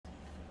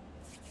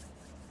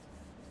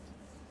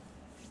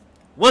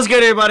What's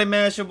good, everybody,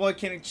 man? It's your boy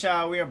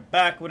Chao. We are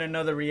back with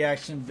another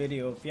reaction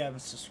video. If you haven't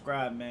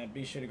subscribed, man,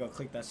 be sure to go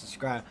click that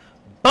subscribe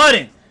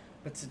button.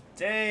 But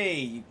today,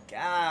 you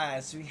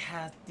guys, we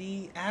have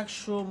the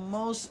actual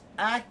most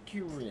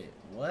accurate,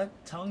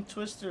 tongue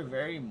twister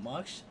very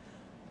much,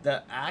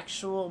 the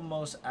actual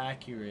most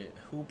accurate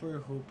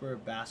Hooper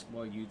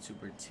basketball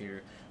YouTuber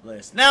tier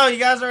list. Now, you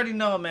guys already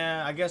know,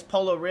 man. I guess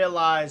Polo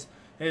realized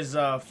his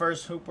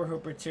first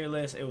Hooper tier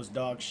list, it was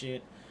dog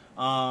shit.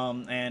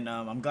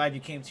 I'm glad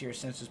you came to your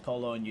senses,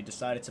 Polo, and you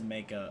decided to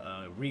make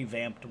a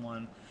revamped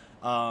one.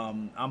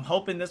 I'm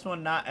hoping this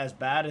one not as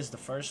bad as the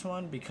first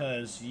one,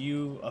 because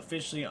you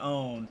officially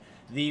own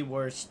the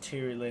worst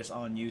tier list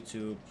on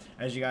YouTube.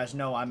 As you guys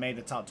know, I made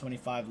the top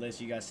 25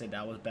 list. You guys said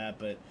that was bad,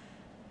 but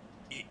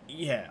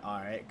yeah,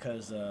 alright,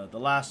 because the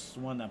last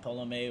one that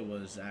Polo made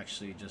was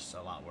actually just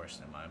a lot worse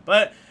than mine.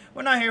 But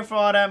we're not here for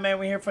all that, man.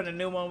 We're here for the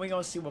new one. We're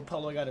going to see what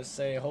Polo got to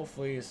say.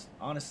 Hopefully it's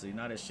honestly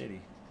not as shitty.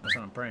 That's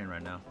what I'm praying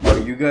right now. Are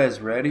you guys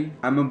ready?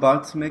 I'm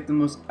about to make the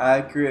most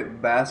accurate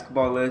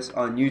basketball list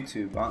on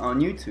YouTube. On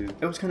YouTube.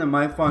 It was kind of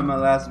my fault in my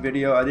last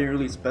video. I didn't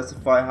really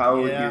specify how I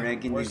would be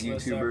ranking these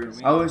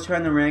YouTubers. I was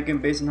trying to rank them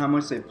based on how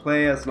much they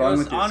play, as long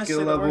with their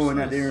skill level, and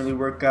that didn't really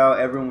work out.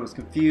 Everyone was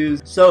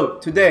confused. So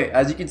today,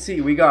 as you can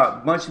see, we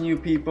got a bunch of new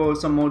people,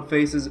 some old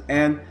faces,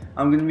 and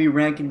I'm going to be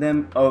ranking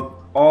them of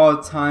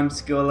all-time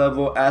skill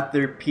level at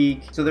their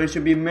peak, so there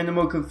should be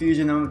minimal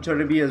confusion. I'm trying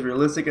to be as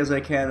realistic as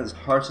I can, as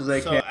harsh as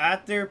I can. So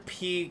at their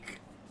peak,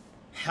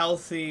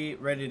 healthy,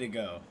 ready to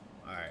go.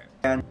 Alright.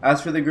 And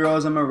as for the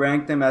girls, I'm gonna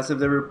rank them as if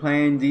they were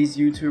playing these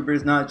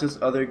YouTubers, not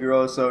just other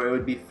girls, so it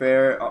would be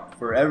fair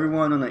for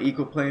everyone on an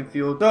equal playing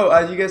field. So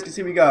as you guys can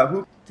see, we got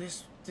who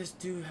this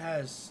dude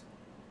has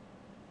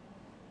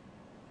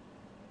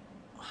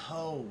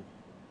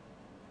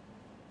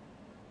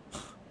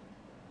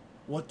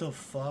what the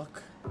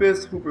fuck?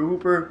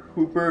 Hooper,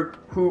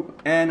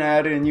 Hoop, and I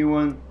added a new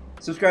one.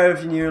 Subscribe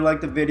if you're new,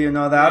 like the video and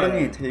all that. Yeah. I don't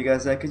need to tell you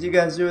guys that, because you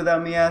guys do it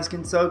without me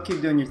asking, so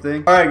keep doing your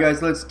thing. Alright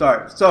guys, let's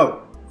start.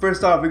 So,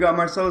 first off, we got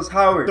Marcellus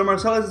Howard. So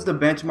Marcellus is the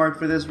benchmark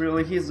for this,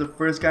 really. He's the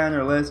first guy on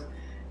our list.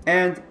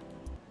 And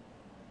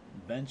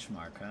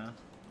benchmark, huh?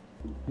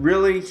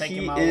 Really,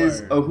 he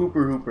is a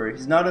hooper.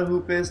 He's not a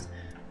hoopist.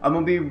 I'm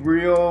gonna be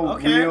real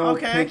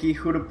picky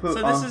who to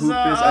put on hoopist.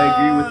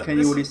 I agree with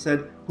Kenny what he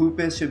said.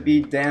 Hoopist should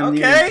be damn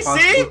near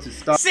impossible to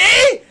stop.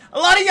 See? A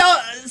lot of y'all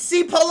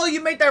see, Polo,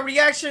 you make that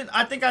reaction.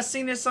 I think I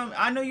seen this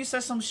I know you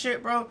said some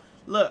shit, bro.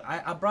 Look,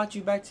 I brought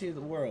you back to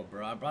the world,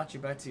 bro. I brought you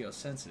back to your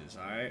senses,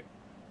 alright?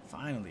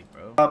 Finally,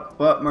 bro.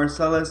 But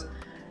Marcellus,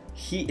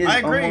 he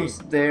is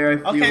almost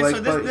there, I feel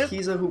like, but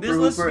he's a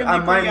hooper. I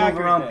might move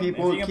around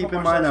people. Keep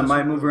in mind, I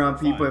might move around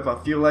people if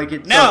I feel like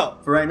it. Now, so,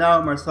 for right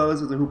now,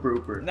 Marcellus is a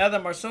hooper. Now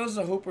that Marcellus is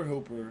a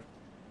hooper,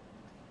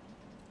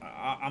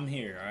 I'm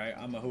here, alright?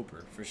 I'm a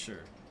hooper, for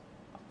sure.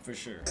 For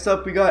sure. Next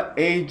up, we got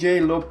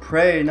AJ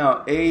Lopre.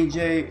 Now,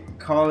 AJ,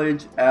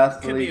 college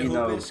athlete, you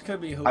know,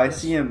 I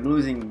see him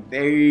losing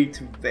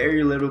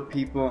very little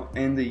people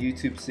in the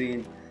YouTube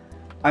scene.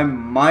 I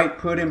might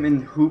put him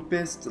in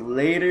hoopist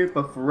later,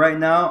 but for right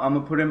now, I'm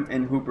gonna put him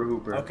in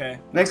hooper. Okay.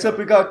 Next up,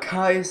 we got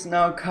Kais.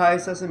 Now,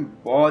 Kais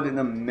hasn't balled in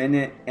a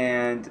minute,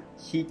 and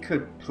he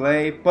could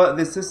play, but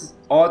this is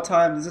all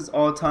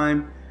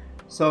time.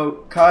 So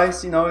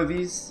Kais, you know, if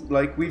he's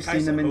like, we've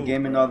seen him in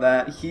game and all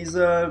that, he's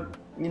a,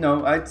 you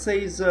know, I'd say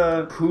he's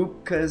a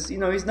hoop, because, you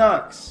know, he's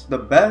not the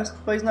best,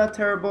 but he's not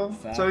terrible.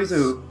 So he's a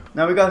hoop.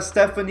 Now we got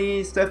Stephanie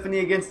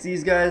against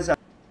these guys.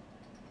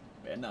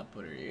 Better not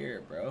put her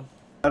here, bro.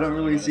 I don't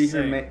really see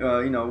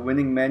her, you know,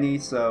 winning many,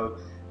 so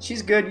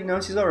she's good, you know,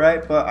 she's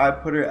alright, but I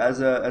put her as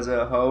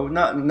a hoe.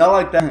 Not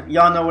like that.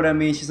 Y'all know what I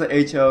mean. She's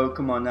a HO.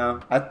 Come on now.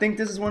 I think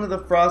this is one of the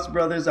Frost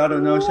brothers. I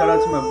don't know. Shout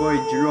out to my boy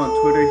Drew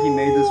on Twitter. He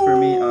made this for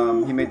me.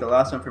 He made the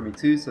last one for me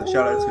too. So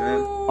shout out to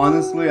him.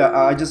 Honestly,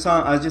 I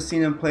just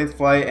seen him play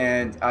Flight,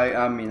 and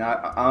I mean,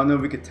 I don't know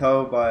if we could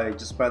tell by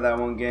that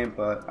one game,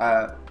 but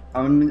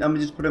I'm gonna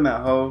just put him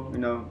at hoe. You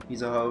know,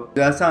 he's a hoe.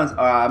 That sounds.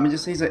 I'm gonna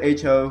just say he's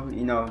a HO.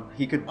 You know,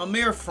 he could.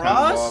 Amir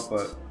Frost.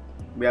 But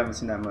we haven't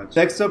seen that much.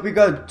 Next up, we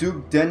got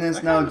Duke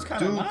Dennis. Now, Duke,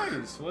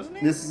 nice, wasn't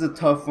he? This is a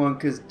tough one,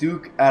 because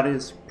Duke at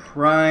his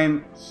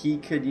prime, he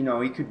could, you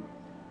know, he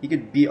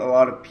could beat a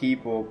lot of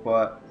people,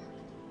 but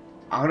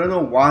I don't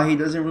know why he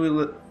doesn't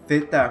really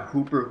fit that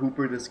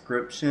hooper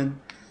description.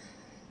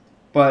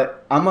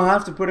 But I'm gonna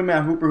have to put him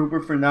at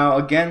hooper for now.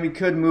 Again, we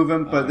could move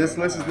him, but this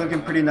list is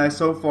looking pretty nice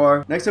so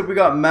far. Next up, we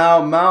got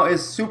Mao. Mao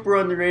is super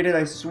underrated,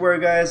 I swear,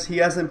 guys. He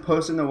hasn't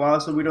posted in a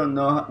while, so we don't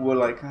know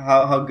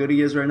how good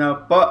he is right now.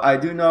 But I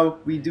do know,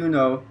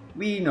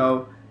 we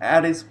know,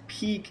 at his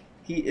peak,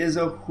 he is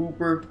a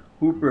hooper.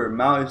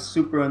 Mao is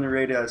super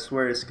underrated. I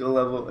swear, his skill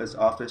level is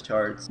off the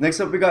charts.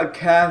 Next up, we got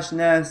Cash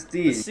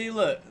Nasty. But see,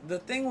 look, the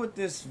thing with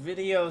this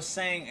video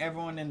saying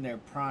everyone in their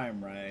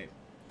prime, right?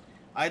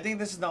 I think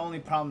this is the only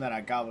problem that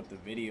I got with the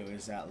video,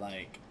 is that,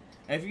 like,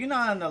 if you're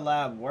not in the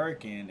lab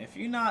working, if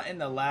you're not in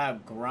the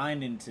lab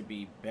grinding to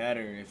be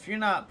better, if you're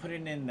not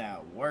putting in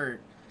that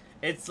work,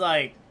 it's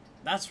like,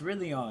 that's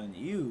really on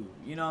you.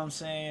 You know what I'm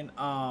saying?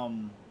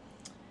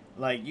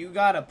 Like, you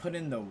gotta put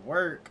in the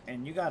work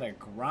and you gotta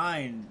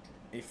grind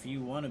if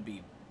you want to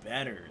be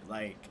better.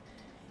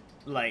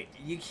 Like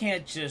you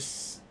can't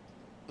just,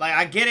 like,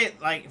 I get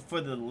it, like,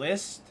 for the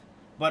list,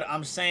 but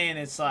I'm saying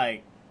it's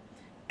like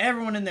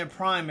everyone in their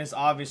prime is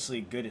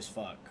obviously good as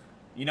fuck.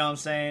 You know what I'm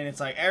saying? It's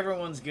like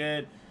everyone's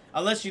good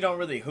unless you don't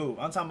really hoop.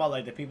 I'm talking about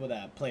like the people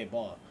that play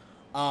ball.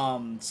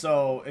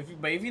 So if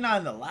you're not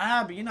in the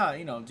lab, you're not,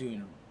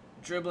 doing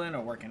dribbling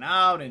or working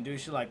out and doing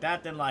shit like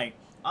that, then like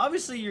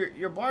obviously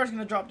your bar is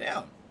gonna drop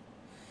down.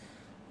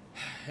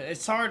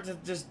 It's hard to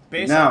just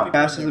base now on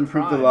Cash has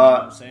improved a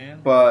lot,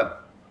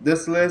 but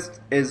this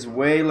list is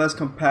way less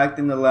compact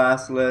than the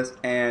last list,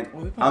 and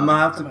I'm gonna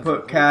have to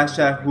put Cash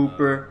at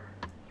Hooper.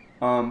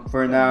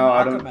 For now,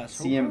 I don't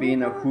see him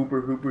being a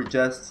Hooper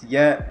just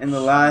yet. In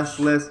the last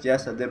list,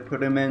 yes, I did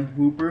put him in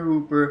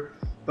Hooper,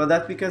 but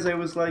that's because it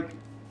was like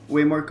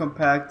way more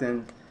compact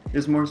and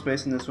there's more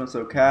space in this one.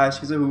 So Cash,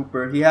 he's a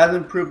Hooper. He has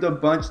improved a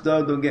bunch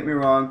though, don't get me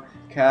wrong.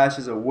 Cash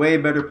is a way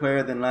better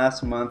player than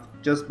last month,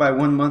 just by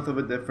 1 month of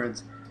a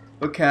difference.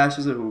 But Cash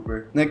is a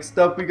Hooper. Next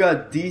up, we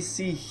got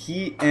DC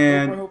Heat,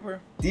 and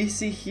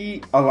DC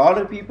Heat, a lot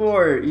of people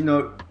are,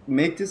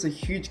 make this a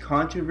huge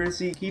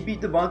controversy. He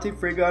beat Devontae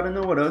Frigga. I don't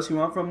know what else you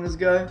want from this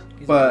guy,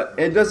 but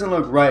it doesn't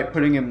look right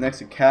putting him next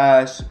to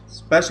Cash,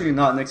 especially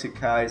not next to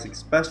Kai,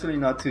 especially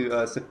not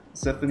to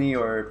Symphony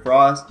or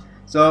Frost.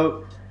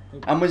 So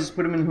I'm gonna just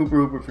put him in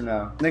Hooper for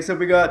now. Next up,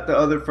 we got the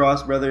other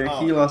Frost brother.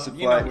 He lost a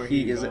flight.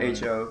 He is an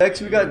HO.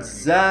 Next, we got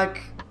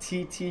Zach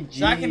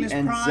TTG,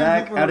 and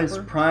Zach at his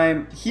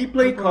prime. He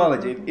played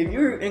college. If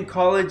you're in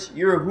college,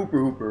 you're a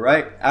Hooper,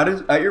 right?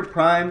 At your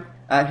prime,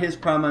 at his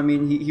prime, I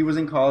mean, he was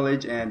in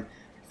college, and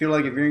I feel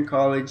like if you're in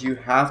college, you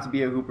have to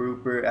be a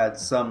Hooper at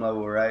some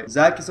level, right?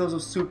 Zach is also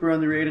super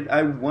underrated.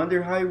 I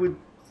wonder how he would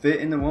fit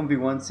in the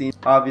 1v1 scene.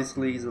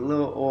 Obviously, he's a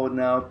little old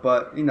now,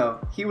 but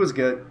he was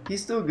good.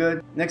 He's still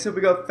good. Next up,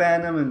 we got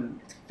Phantom, and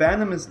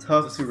Phantom is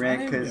tough to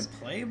rank because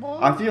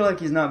I feel like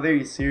he's not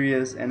very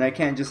serious, and I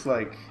can't just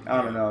like, I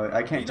don't know,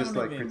 I can't just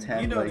like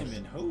pretend like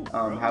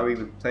how he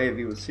would play if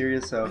he was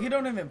serious. So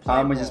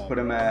I'm gonna just put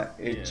him at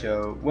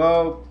HO.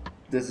 Well,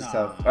 this is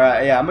tough. All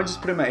right, yeah, I'm gonna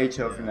just put him at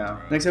HO for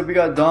now. Next up, we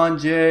got Don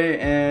J,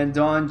 and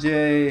Don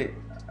J,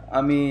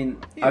 I mean,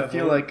 I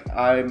feel like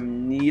I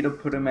need to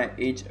put him at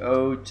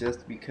HO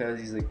just because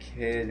he's a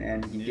kid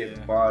and he gets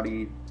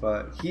bodied,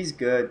 but he's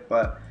good.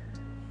 But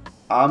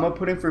I'm gonna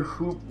put him for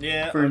Hoop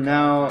for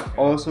now.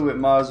 Also with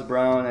Miles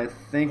Brown, I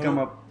think I'm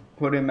gonna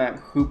put him at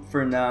Hoop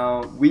for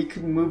now. We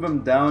could move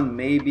him down,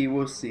 maybe,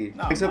 we'll see.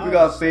 Next up, we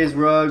got FaZe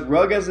Rug.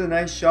 Rug has a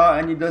nice shot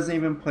and he doesn't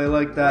even play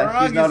like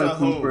that. He's not a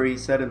Hooper, he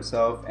said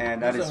himself,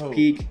 and at his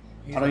peak,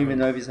 I don't even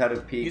know if he's had a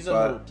peak,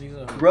 but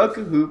Rug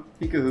could hoop,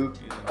 he could hoop.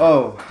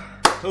 Oh,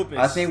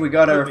 I think we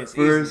got our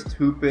first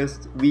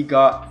hoopist. We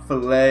got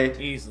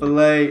Filet.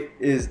 Filet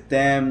is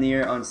damn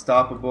near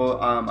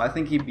unstoppable. I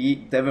think he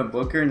beat Devin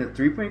Booker in the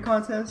three-point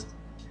contest.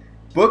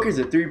 Booker's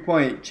a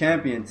three-point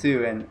champion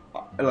too, and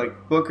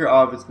like Booker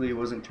obviously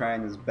wasn't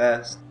trying his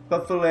best.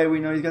 But Filet, we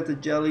know he's got the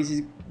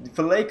jellies.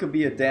 Filet could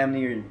be a damn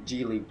near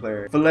G League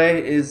player.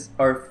 Filet is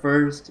our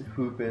first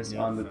hoopist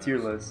on the tier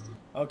list.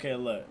 Okay,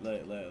 look.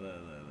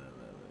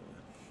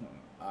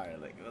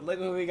 Alright, look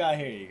what we got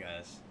here, you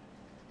guys.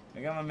 I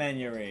got my man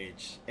your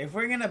age. If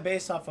we're gonna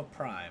base off of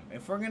prime,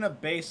 if we're gonna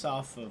base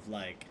off of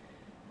like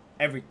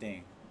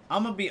everything,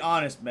 I'm gonna be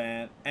honest,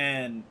 man,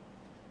 and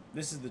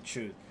this is the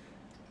truth.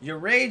 Your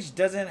rage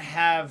doesn't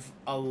have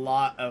a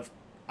lot of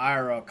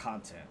IRL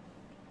content.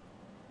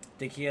 I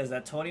think he has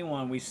that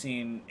 21 we've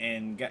seen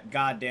in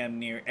goddamn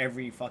near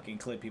every fucking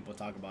clip people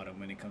talk about him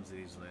when it comes to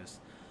these lists.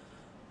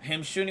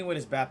 Him shooting with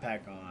his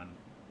backpack on,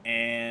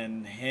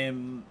 and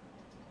him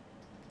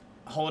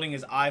holding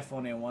his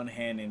iPhone in one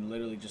hand and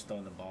literally just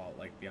throwing the ball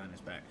like behind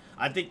his back.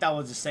 I think that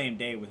was the same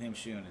day with him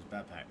shooting his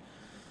backpack.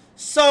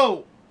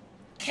 So,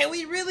 can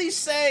we really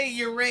say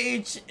your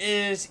rage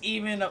is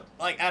even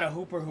like at a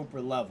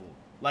Hooper level,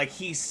 like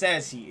he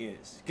says he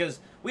is? Because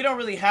we don't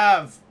really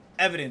have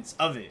evidence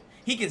of it.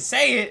 He can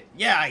say it,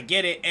 yeah, I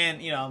get it,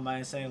 and I'm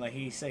not saying like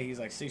he's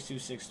like 6'2",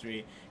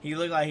 6'3". He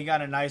looked like he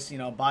got a nice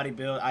body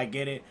build. I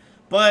get it,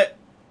 but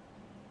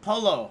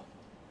Polo,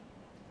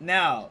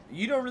 now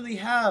you don't really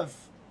have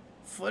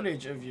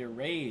footage of your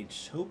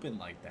rage hooping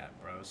like that,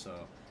 bro.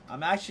 So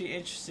I'm actually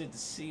interested to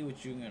see where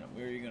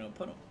you're gonna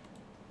put him.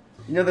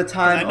 The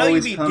time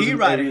always comes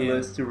in every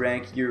list to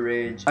rank your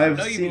rage.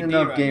 I've seen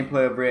enough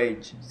gameplay of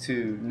Rage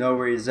to know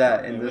where he's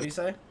at in this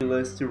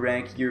list to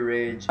rank your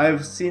rage.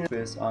 I've seen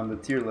this on the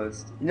tier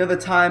list. The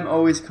time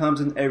always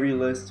comes in every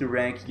list to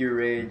rank your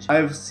rage.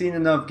 I've seen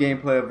enough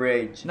gameplay of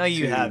Rage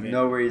to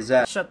know where he's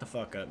at. Shut the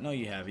fuck up. No,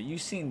 you haven't. You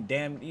seen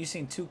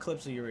 2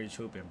 clips of your rage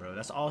hooping, bro.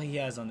 That's all he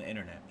has on the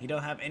internet. He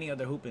don't have any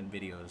other hooping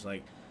videos.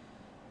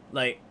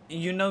 Like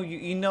you know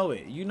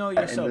it. You know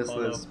yourself. In this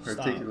list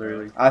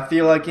particularly, I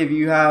feel like if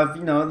you have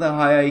the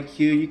high IQ,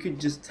 you could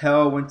just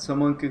tell when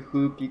someone could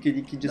hoop. You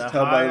could just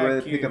tell by the way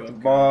they pick up the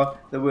ball,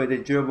 the way they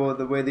dribble,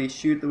 the way they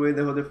shoot, the way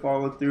they hold their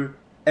follow through.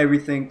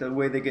 everything, the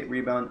way they get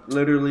rebound,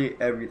 literally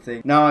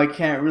everything. Now I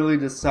can't really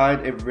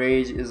decide if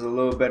Rage is a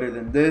little better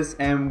than this,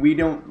 and we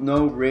don't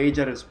know Rage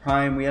at his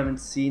prime. We haven't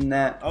seen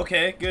that.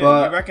 Okay, good.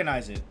 But you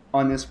recognize it.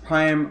 On his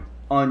prime,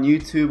 on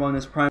YouTube, on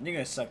his prime. You're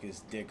gonna suck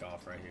his dick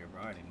off right here,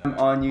 bro. I already know.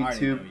 On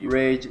YouTube,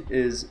 Rage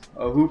is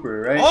a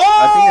hooper, right? Oh!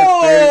 I think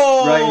that's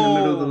fair, right in the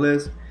middle of the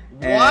list.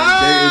 And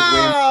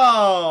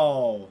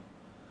wow!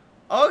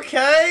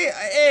 Okay,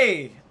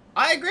 hey,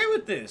 I agree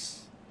with this.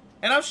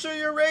 And I'm sure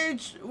your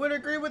Rage would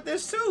agree with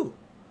this too.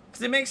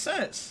 Because it makes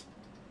sense.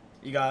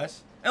 You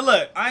guys. And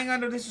look, I ain't got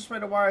no disrespect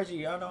to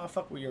YRG. I know I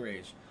fuck with your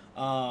Rage.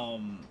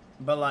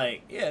 But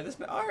like, yeah, this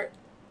been alright.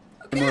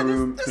 Okay, more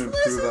room to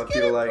improve, I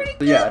feel like.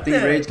 But yeah, I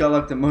think Rage got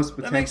like the most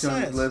potential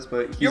on this list,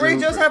 but he's your Rage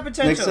does have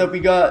potential. Next up,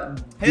 we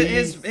got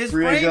his frame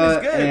is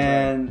good,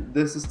 and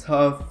bro. This is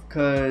tough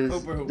because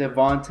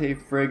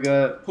Devontae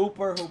Frigga.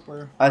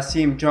 Hooper. I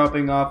see him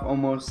dropping off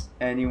almost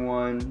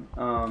anyone.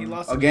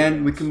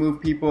 Again, we can move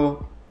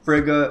people.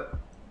 Frigga,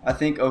 I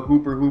think a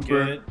hooper.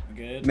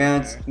 Good.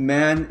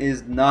 Man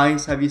is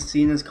nice. Have you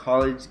seen his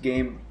college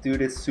game?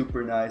 Dude is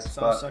super nice.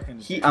 But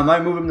I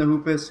might move him to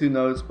hoopist, who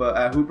knows? But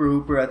at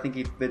hooper, I think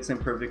he fits in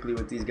perfectly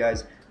with these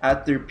guys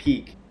at their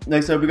peak.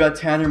 Next up, we got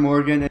Tanner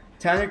Morgan.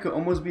 Tanner could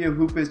almost be a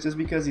hoopist just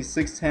because he's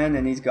 6'10"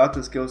 and he's got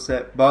the skill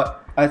set.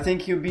 But I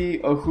think he'll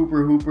be a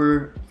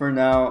hooper for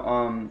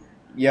now.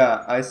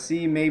 Yeah, I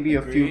see maybe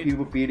a few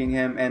people beating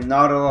him, and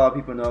not a lot of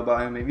people know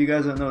about him. If you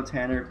guys don't know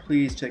Tanner,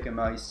 please check him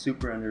out. He's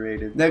super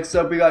underrated. Next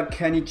up, we got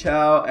Kenny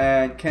Chao,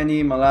 and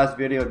Kenny, my last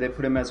video, they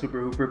put him as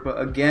hooper. But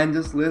again,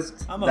 this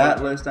list,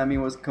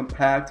 was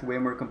compact, way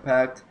more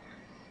compact.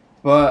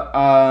 But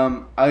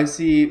I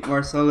see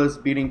Marcellus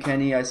beating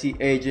Kenny. I see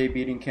AJ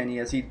beating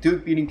Kenny. I see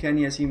Duke beating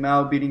Kenny. I see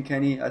Mal beating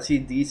Kenny. I see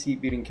DC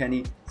beating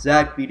Kenny.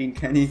 Zach beating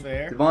Kenny.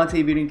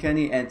 Devontae beating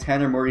Kenny, and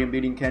Tanner Morgan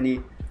beating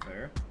Kenny.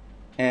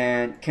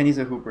 And Kenny's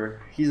a hooper.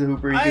 He's a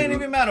hooper. I ain't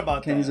even mad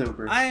about Kenny's that. a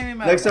hooper. I ain't even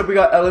mad. Next up, we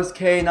got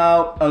LSK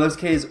now.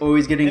 LSK is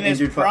always getting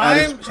injured, but at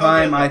his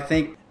prime, I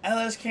think.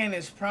 LSK in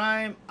his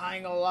prime, I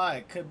ain't gonna lie,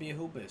 it could be a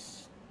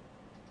hoopist.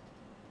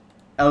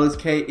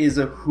 LSK is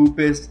a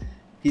hoopist.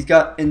 He's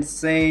got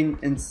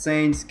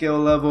insane skill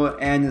level,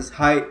 and his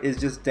height is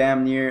just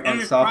damn near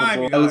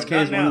unstoppable.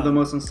 LSK is one of the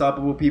most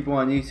unstoppable people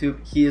on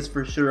YouTube. He is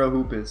for sure a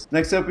hoopist.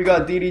 Next up, we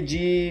got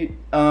DDG.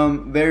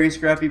 Very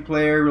scrappy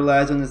player,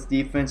 relies on his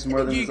defense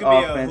more than his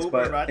offense,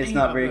 but it's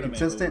not very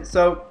consistent.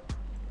 So,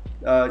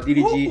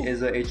 DDG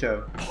is a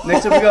HO.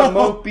 Next up, we got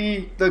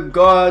Mopey, the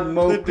god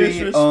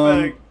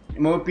Mopey.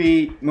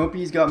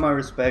 Mopey's got my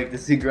respect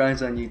as he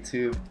grinds on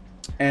YouTube.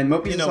 And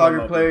Mopey's a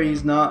soccer player,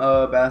 he's not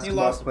a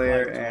basketball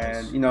player,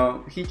 and you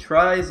know, he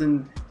tries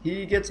and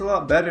he gets a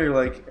lot better,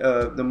 like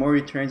the more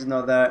he trains and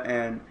all that.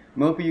 And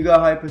Mopey, you got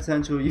high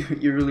potential,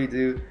 you really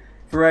do.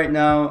 For right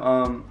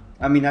now,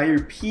 I mean, at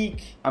your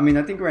peak, I mean,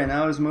 I think right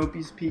now is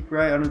Mopey's peak,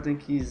 right? I don't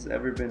think he's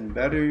ever been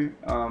better,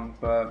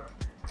 but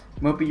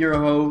Mopey, you're a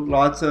hoe.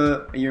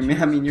 You're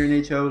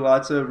an HO.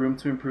 Lots of room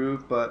to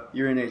improve, but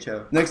you're an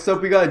HO. Next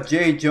up, we got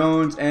Jay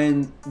Jones,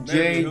 and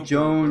Jay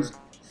Jones.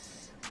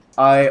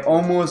 I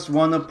almost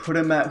want to put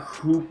him at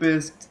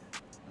hoopist.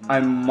 I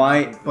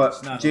might,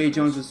 but Jay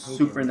Jones is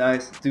super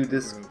nice. Dude,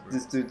 this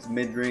dude's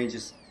mid-range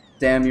is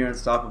damn near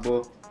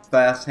unstoppable.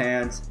 Fast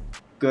hands,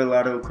 good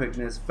lateral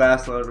quickness,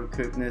 fast lateral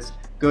quickness,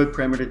 good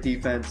perimeter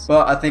defense.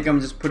 But I think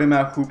I'm just putting him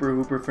at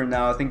hooper for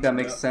now. I think that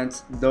makes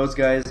sense. Those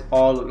guys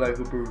all look like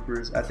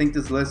hoopers. I think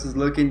this list is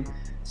looking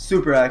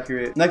super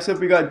accurate. Next up,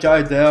 we got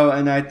Jidel,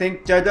 and I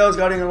think Jidel's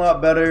getting a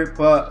lot better,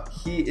 but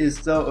he is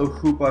still a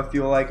hoop, I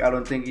feel like. I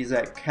don't think he's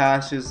at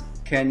Cash's.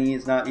 Kenny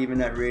is not even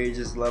at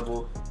Rage's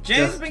level.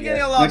 James been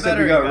getting a lot better. Next up,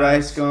 we got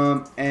Rice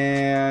Gum,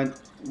 and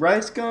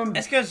Rice Gum.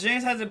 It's because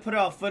James hasn't put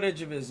out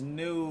footage of his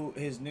new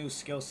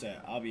skill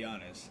set. I'll be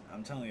honest.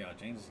 I'm telling y'all,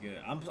 James is good.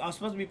 I'm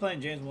supposed to be playing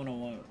James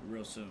 1-on-1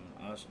 real soon.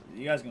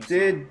 You guys gonna see.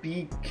 Did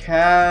beat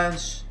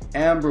Cash,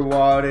 Amber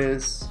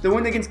Waters. The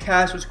win against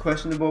Cash was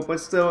questionable, but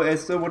still, it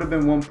still would have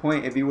been 1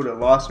 point if he would have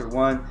lost or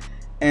won.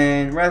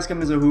 And Rice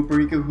Gum is a hooper.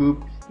 He could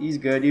hoop. He's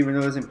good, even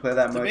though he doesn't play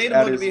that much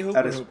at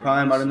his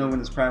prime. I don't know when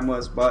his prime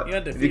was, but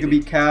if he could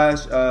beat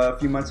Cash a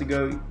few months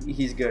ago,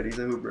 he's good. He's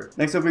a hooper.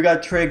 Next up, we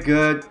got Trey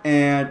Good,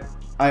 and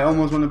I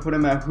almost want to put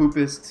him at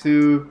hoopist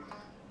too.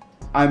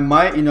 I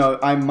might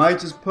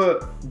just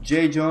put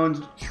Jay Jones,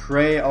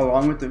 Trey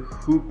along with the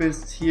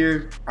hoopist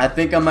here. I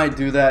think I might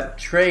do that.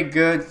 Trey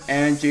Good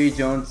and Jay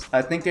Jones.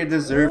 I think they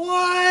deserve.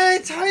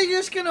 What? How are you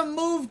just gonna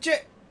move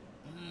Jay?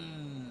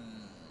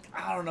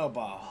 I don't know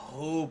about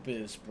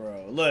hoopist,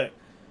 bro. Look.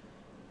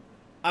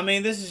 I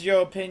mean, this is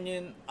your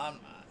opinion,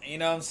 you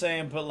know what I'm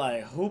saying? But,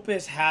 like,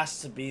 hoopist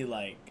has to be,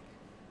 like,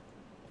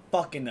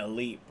 fucking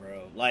elite,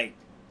 bro. Like,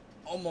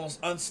 almost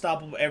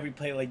unstoppable every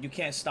play. Like, you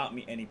can't stop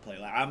me any play.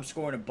 Like, I'm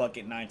scoring a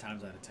bucket 9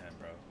 times out of 10,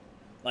 bro.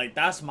 Like,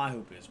 that's my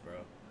hoopist,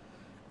 bro.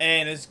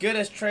 And as good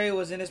as Trey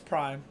was in his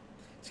prime,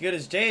 as good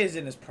as Jay is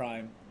in his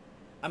prime,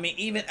 I mean,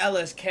 even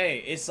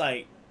LSK, it's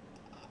like,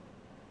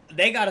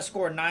 they got to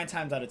score 9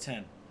 times out of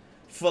 10.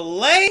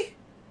 Filet,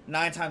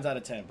 9 times out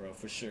of 10, bro,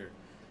 for sure.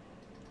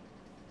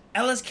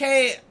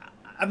 LSK,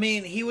 I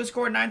mean, he would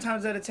score 9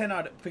 times out of 10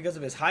 because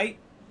of his height.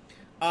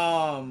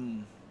 But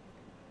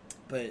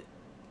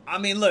I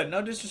mean, look,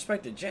 no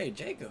disrespect to Jay.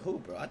 Jay could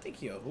hoop, bro. I think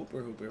he a hooper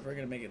if we're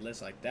gonna make it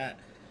list like that.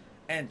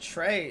 And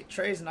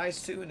Trey's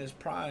nice too in his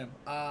prime.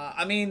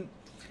 I mean,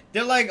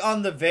 they're like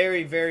on the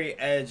very, very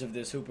edge of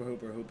this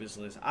hoopest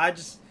list. I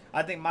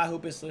think my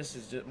hoopest list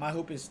is just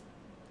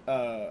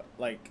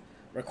like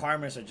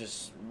requirements are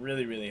just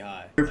really, really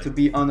high. To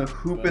be on the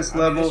hoopest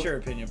level, that's your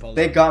opinion, Polo.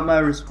 They got my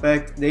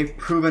respect. They've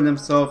proven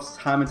themselves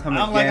time and time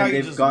again.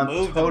 They've gone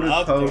toe to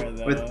toe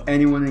with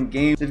anyone in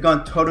game. They've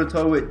gone toe to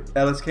toe with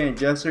LSK and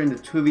Jesser in the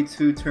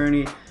 2v2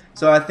 tourney.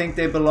 So I think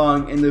they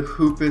belong in the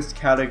hoopest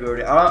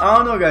category. I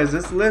don't know, guys.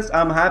 This list,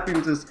 I'm happy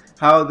with this.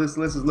 How this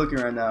list is looking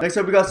right now. Next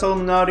up, we got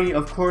Solomonati.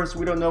 Of course,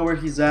 we don't know where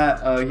he's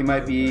at. He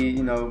might be,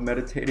 you know,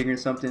 meditating or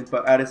something.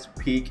 But at his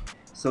peak,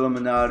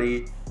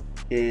 Solomonati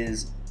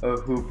is a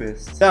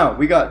hoopist. Now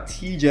we got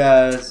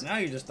T-Jazz. Now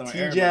you just don't.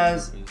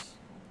 T-Jazz,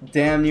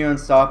 damn near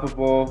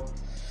unstoppable.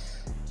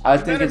 I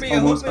think it's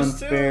almost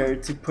unfair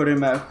to put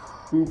him at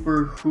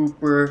hooper.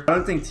 I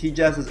don't think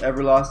T-Jazz has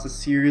ever lost a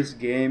serious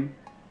game.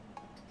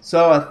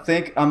 So I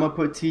think I'm gonna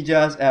put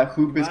T-Jazz at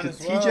hoopist because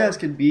T-Jazz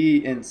could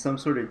be in some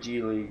sort of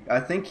G League. I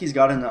think he's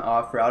gotten an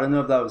offer. I don't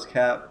know if that was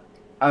cap.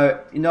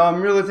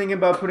 I'm really thinking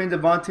about putting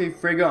Devontae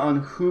Frigga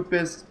on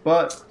hoopist,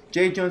 but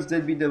Jay Jones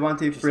did beat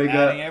Devontae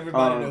Frigga.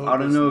 I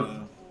don't know if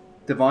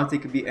Devontae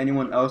could be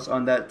anyone else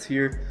on that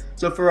tier.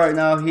 So for right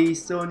now, he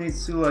still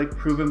needs to like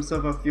prove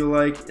himself. I feel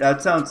like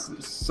that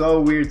sounds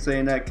so weird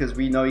saying that because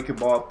we know he can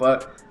ball,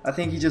 but I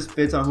think he just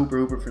fits on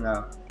hooper for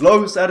now.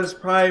 Los at his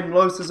prime.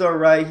 Los is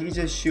alright. He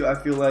just shoot. I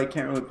feel like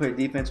can't really play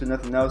defense or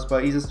nothing else,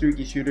 but he's a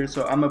streaky shooter,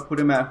 so I'm gonna put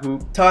him at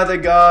hoop. Ty the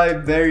guy,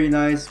 very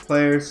nice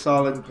player,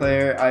 solid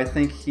player. I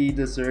think he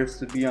deserves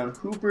to be on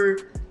hooper.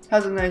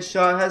 Has a nice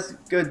shot, has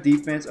good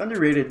defense,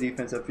 underrated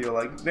defense. I feel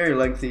like very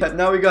lengthy. But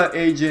now we got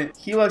Agent.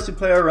 He likes to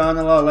play around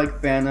a lot like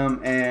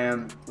Phantom,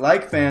 and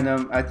like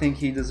Phantom, I think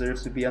he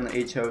deserves to be on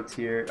the HO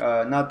tier.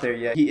 Not there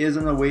yet. He is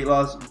on a weight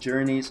loss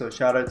journey, so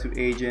shout out to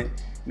Agent.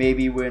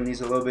 Maybe when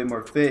he's a little bit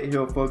more fit,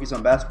 he'll focus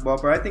on basketball.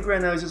 But I think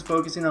right now he's just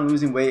focusing on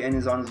losing weight and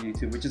is on his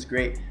YouTube, which is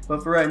great.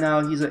 But for right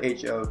now, he's a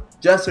HO.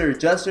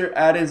 Jesser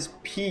at his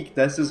peak.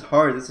 This is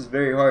hard. This is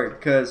very hard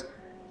because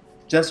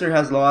Jesser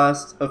has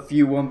lost a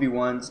few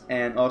 1v1s,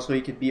 and also he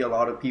could beat a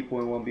lot of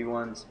people in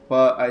 1v1s.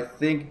 But I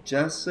think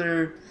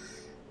Jesser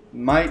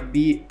might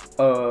be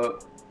a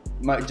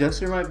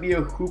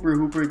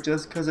hooper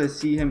just because I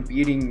see him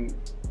beating.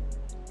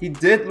 He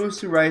did lose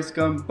to Rice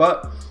Gum,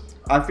 but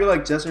I feel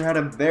like Jesser had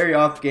a very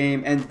off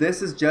game, and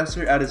this is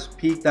Jesser at his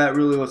peak. That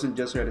really wasn't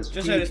Jesser at his peak.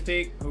 Just at his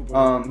peak.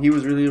 He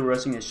was really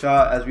rushing his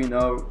shot. As we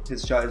know,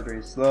 his shot is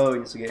very slow. He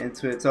needs to get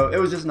into it. So it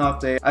was just an off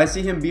day. I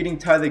see him beating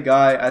Ty the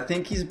guy. I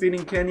think he's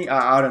beating Kenny.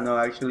 I don't know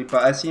actually,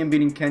 but I see him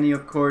beating Kenny,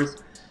 of course.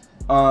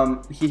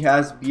 He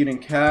has beaten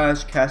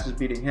Cash. Cash is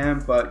beating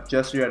him, but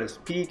Jesser at his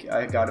peak,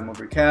 I got him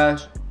over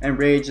Cash. And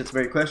Rage, that's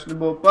very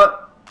questionable,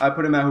 but I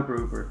put him at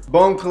hooper.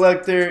 Bone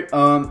Collector,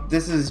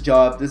 this is his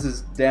job. This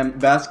is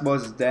basketball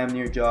is his damn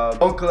near job.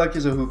 Bone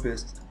Collector's a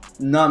hoopist.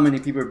 Not many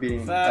people are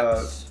beating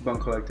Bone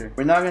Collector.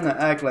 We're not gonna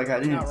act like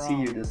I didn't see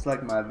you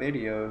dislike my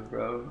video,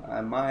 bro.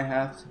 I might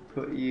have to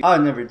put you.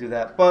 I'll never do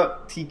that.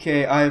 But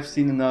TK, I have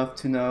seen enough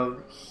to know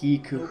he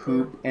could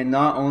hoop, and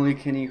not only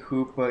can he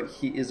hoop, but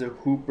he is a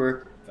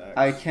hooper.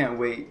 I can't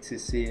wait to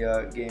see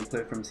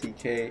gameplay from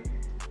TK.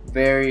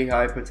 Very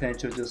high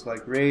potential, just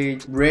like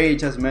Rage.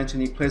 Rage, as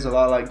mentioned, he plays a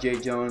lot like Jay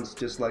Jones,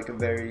 just like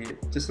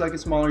a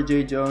smaller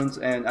Jay Jones,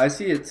 and I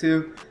see it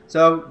too.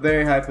 So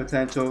very high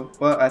potential,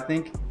 but I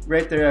think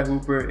right there at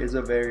hooper is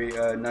a very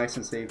nice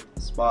and safe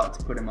spot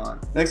to put him on.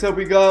 Next up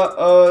we got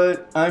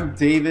I'm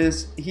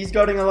Davis. He's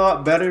gotten a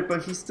lot better,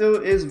 but he still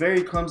is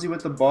very clumsy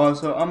with the ball,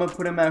 so I'm gonna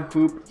put him at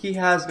hoop. He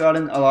has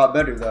gotten a lot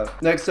better though.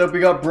 Next up we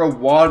got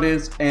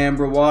Brawadis, and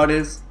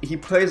Brawadis, he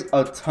plays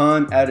a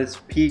ton at his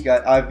peak.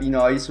 I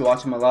used to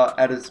watch him a lot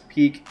at his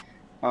peak.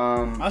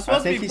 I'm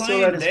supposed to be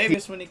playing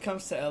Davis when he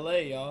comes to LA,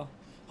 y'all.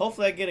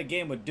 Hopefully I get a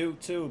game with Duke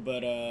too,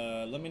 but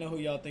let me know who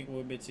y'all think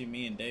will be between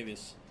me and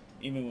Davis.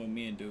 Even with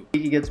me and Duke.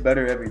 He gets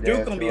better every day.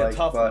 Duke gonna be a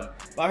tough one.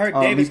 But I heard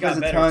Davis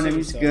got better too. And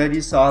he's good,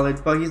 he's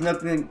solid, but he's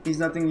nothing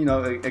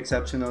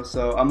exceptional.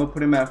 So I'm gonna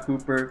put him at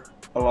hooper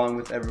along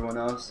with everyone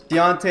else.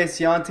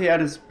 Ciante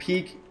at his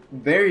peak,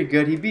 very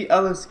good. He beat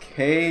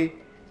LSK,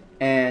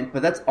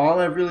 but that's all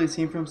I've really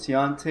seen from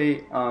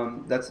Ciante.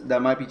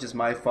 That might be just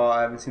my fault.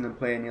 I haven't seen him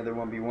play any other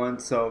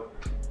 1v1, so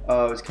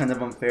it's kind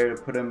of unfair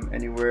to put him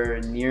anywhere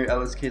near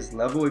LSK's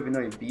level, even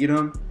though he beat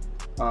him.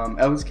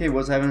 LSK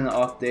was having an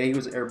off day. He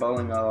was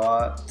airballing a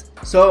lot.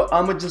 So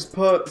I'm gonna just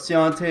put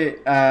Ciante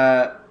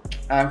at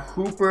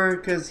hooper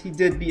because he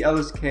did beat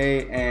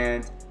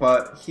LSK,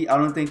 but I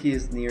don't think he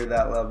is near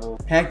that level.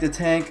 Hank the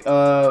Tank,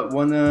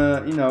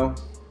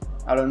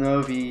 I don't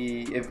know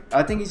if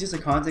I think he's just a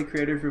content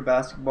creator for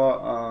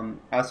basketball.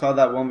 I saw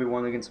that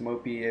 1v1 against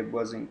Mopi. It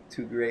wasn't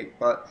too great,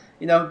 but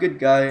good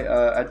guy.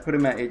 I'd put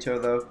him at HO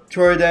though.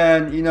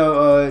 Jordan,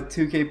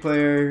 2K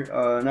player,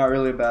 not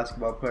really a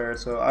basketball player,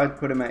 so I'd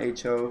put him at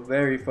HO.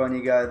 Very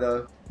funny guy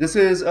though. This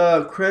is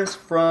Chris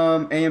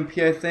from AMP,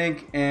 I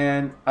think,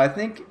 and I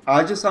think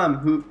I just saw him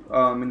hoop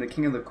in the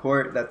King of the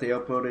Court that they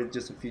uploaded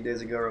just a few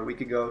days ago or a week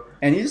ago,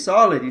 and he's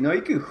solid. You know, he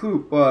can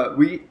hoop, but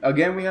we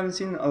haven't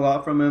seen a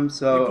lot from him.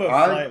 So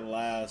Flight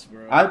last,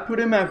 bro. I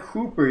put him at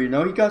hooper. You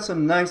know, he got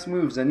some nice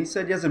moves, and he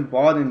said he hasn't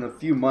bought in a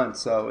few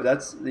months, so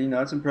that's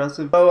that's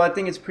impressive. So I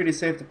think it's pretty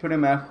safe to put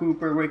him at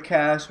hooper with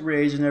Cash,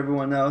 Rage, and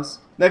everyone else.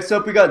 Next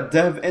up, we got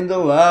Dev in the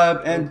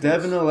lab, and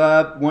Dev in the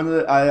lab. One of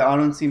the I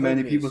don't see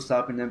many people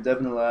stopping him. Dev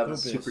in the lab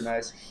is super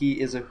nice.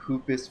 He is a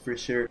hoopist for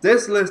sure.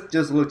 This list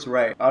just looks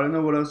right. I don't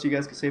know what else you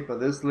guys can say, but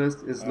this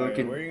list is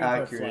looking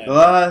accurate. The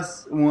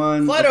last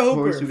one, Flight of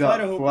course, we got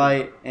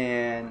Flight,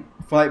 and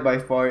Flight by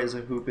far is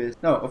a hoopist.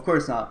 No, of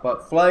course not.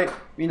 But Flight,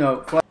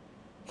 Flight.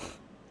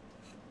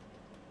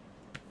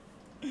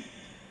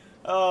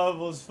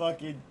 Almost.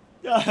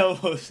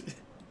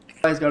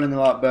 He's gotten a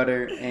lot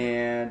better,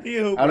 and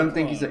I don't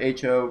think he's a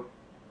HO,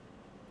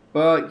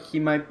 but he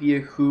might be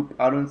a hoop.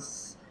 I don't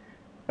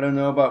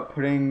know about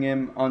putting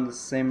him on the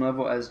same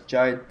level as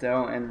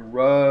Jidel and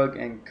Rug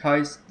and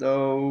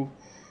Kaisto.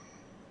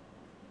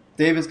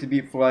 Davis could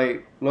be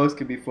Flight, Los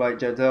could be Flight,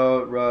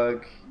 Jidel,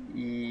 Rug.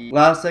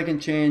 Last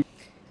second change.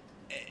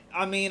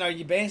 I mean, are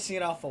you basing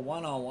it off a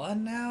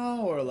one-on-one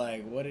now, or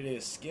like what it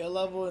is, skill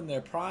level in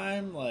their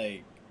prime,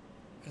 like?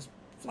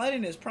 Flight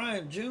in his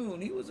prime, June,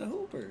 he was a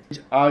hooper.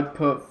 I'd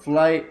put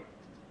Flight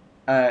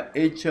at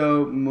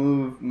HO,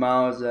 move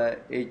Miles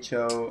at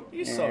HO,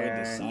 You're so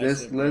and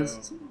this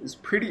list is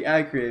pretty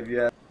accurate,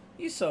 yeah.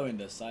 You're so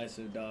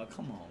indecisive, dog.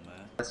 Come on,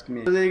 man. Ask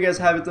me. So there you guys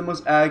have it, the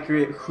most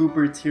accurate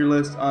hooper tier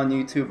list on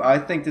YouTube. I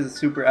think this is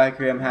super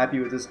accurate. I'm happy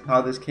with this,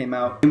 how this came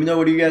out. Let me know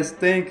what do you guys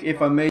think.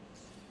 If I made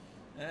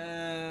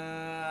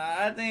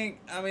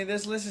I mean,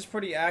 this list is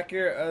pretty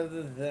accurate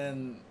other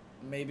than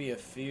maybe a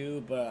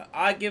few, but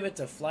I give it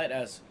to Flight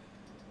as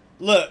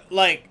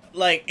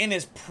like in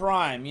his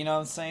prime, you know what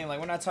I'm saying? Like,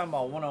 we're not talking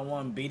about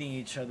one-on-one beating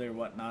each other and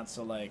whatnot,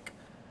 so like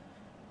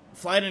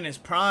Flight in his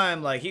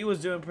prime, like he was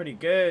doing pretty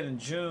good in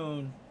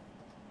June.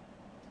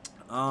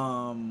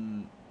 Yeah,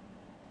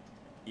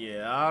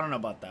 I don't know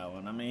about that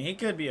one. I mean, he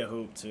could be a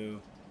hoop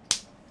too.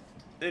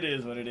 It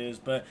is what it is.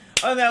 But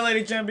other than that,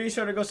 ladies and gentlemen, be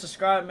sure to go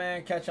subscribe,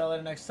 man. Catch y'all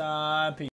later next time. Peace.